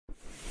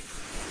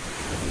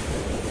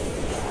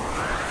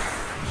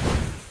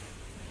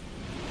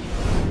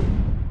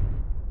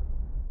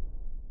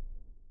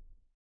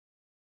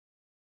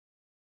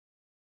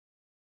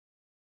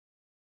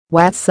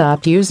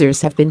WhatsApp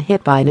users have been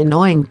hit by an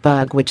annoying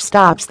bug which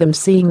stops them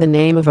seeing the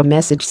name of a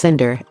message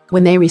sender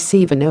when they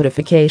receive a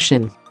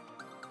notification.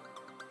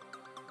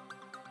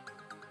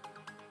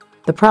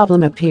 The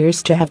problem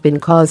appears to have been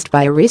caused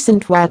by a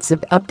recent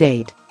WhatsApp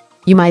update.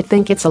 You might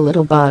think it's a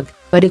little bug,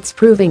 but it's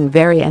proving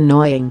very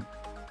annoying.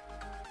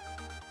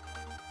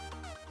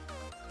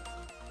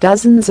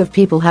 Dozens of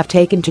people have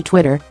taken to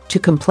Twitter to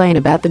complain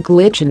about the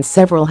glitch, and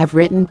several have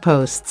written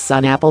posts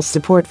on Apple's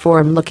support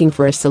forum looking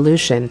for a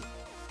solution.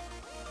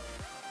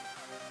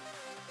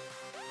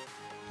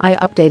 I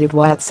updated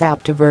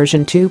WhatsApp to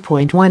version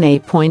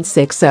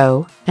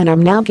 2.18.60, and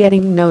I'm now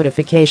getting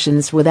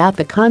notifications without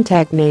the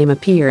contact name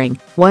appearing,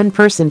 one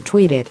person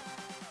tweeted.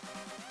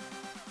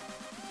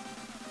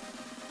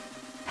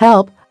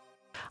 Help!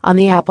 On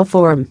the Apple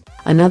forum,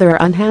 another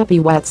unhappy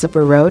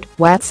WhatsApper wrote,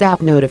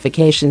 WhatsApp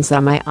notifications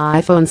on my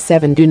iPhone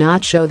 7 do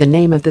not show the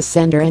name of the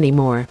sender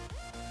anymore.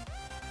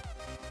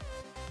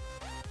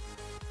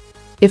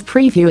 If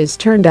preview is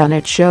turned on,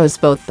 it shows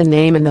both the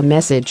name and the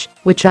message,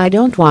 which I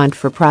don't want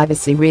for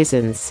privacy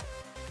reasons.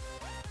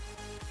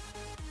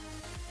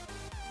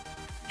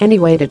 Any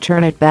way to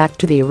turn it back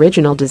to the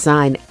original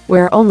design,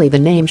 where only the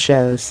name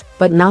shows,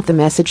 but not the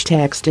message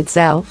text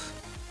itself?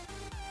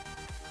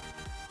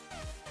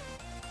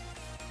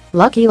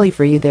 Luckily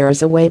for you, there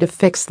is a way to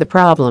fix the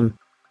problem.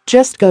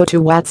 Just go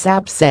to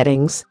WhatsApp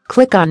settings,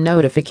 click on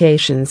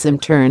notifications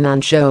and turn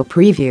on show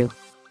preview.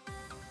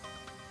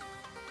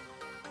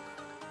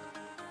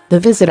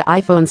 Visit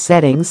iPhone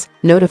settings,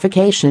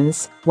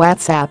 notifications,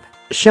 WhatsApp,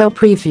 show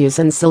previews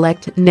and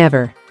select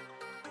never.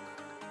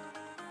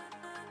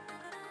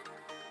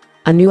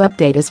 A new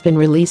update has been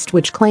released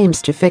which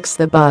claims to fix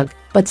the bug,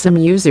 but some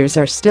users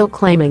are still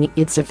claiming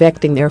it's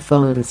affecting their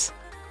phones.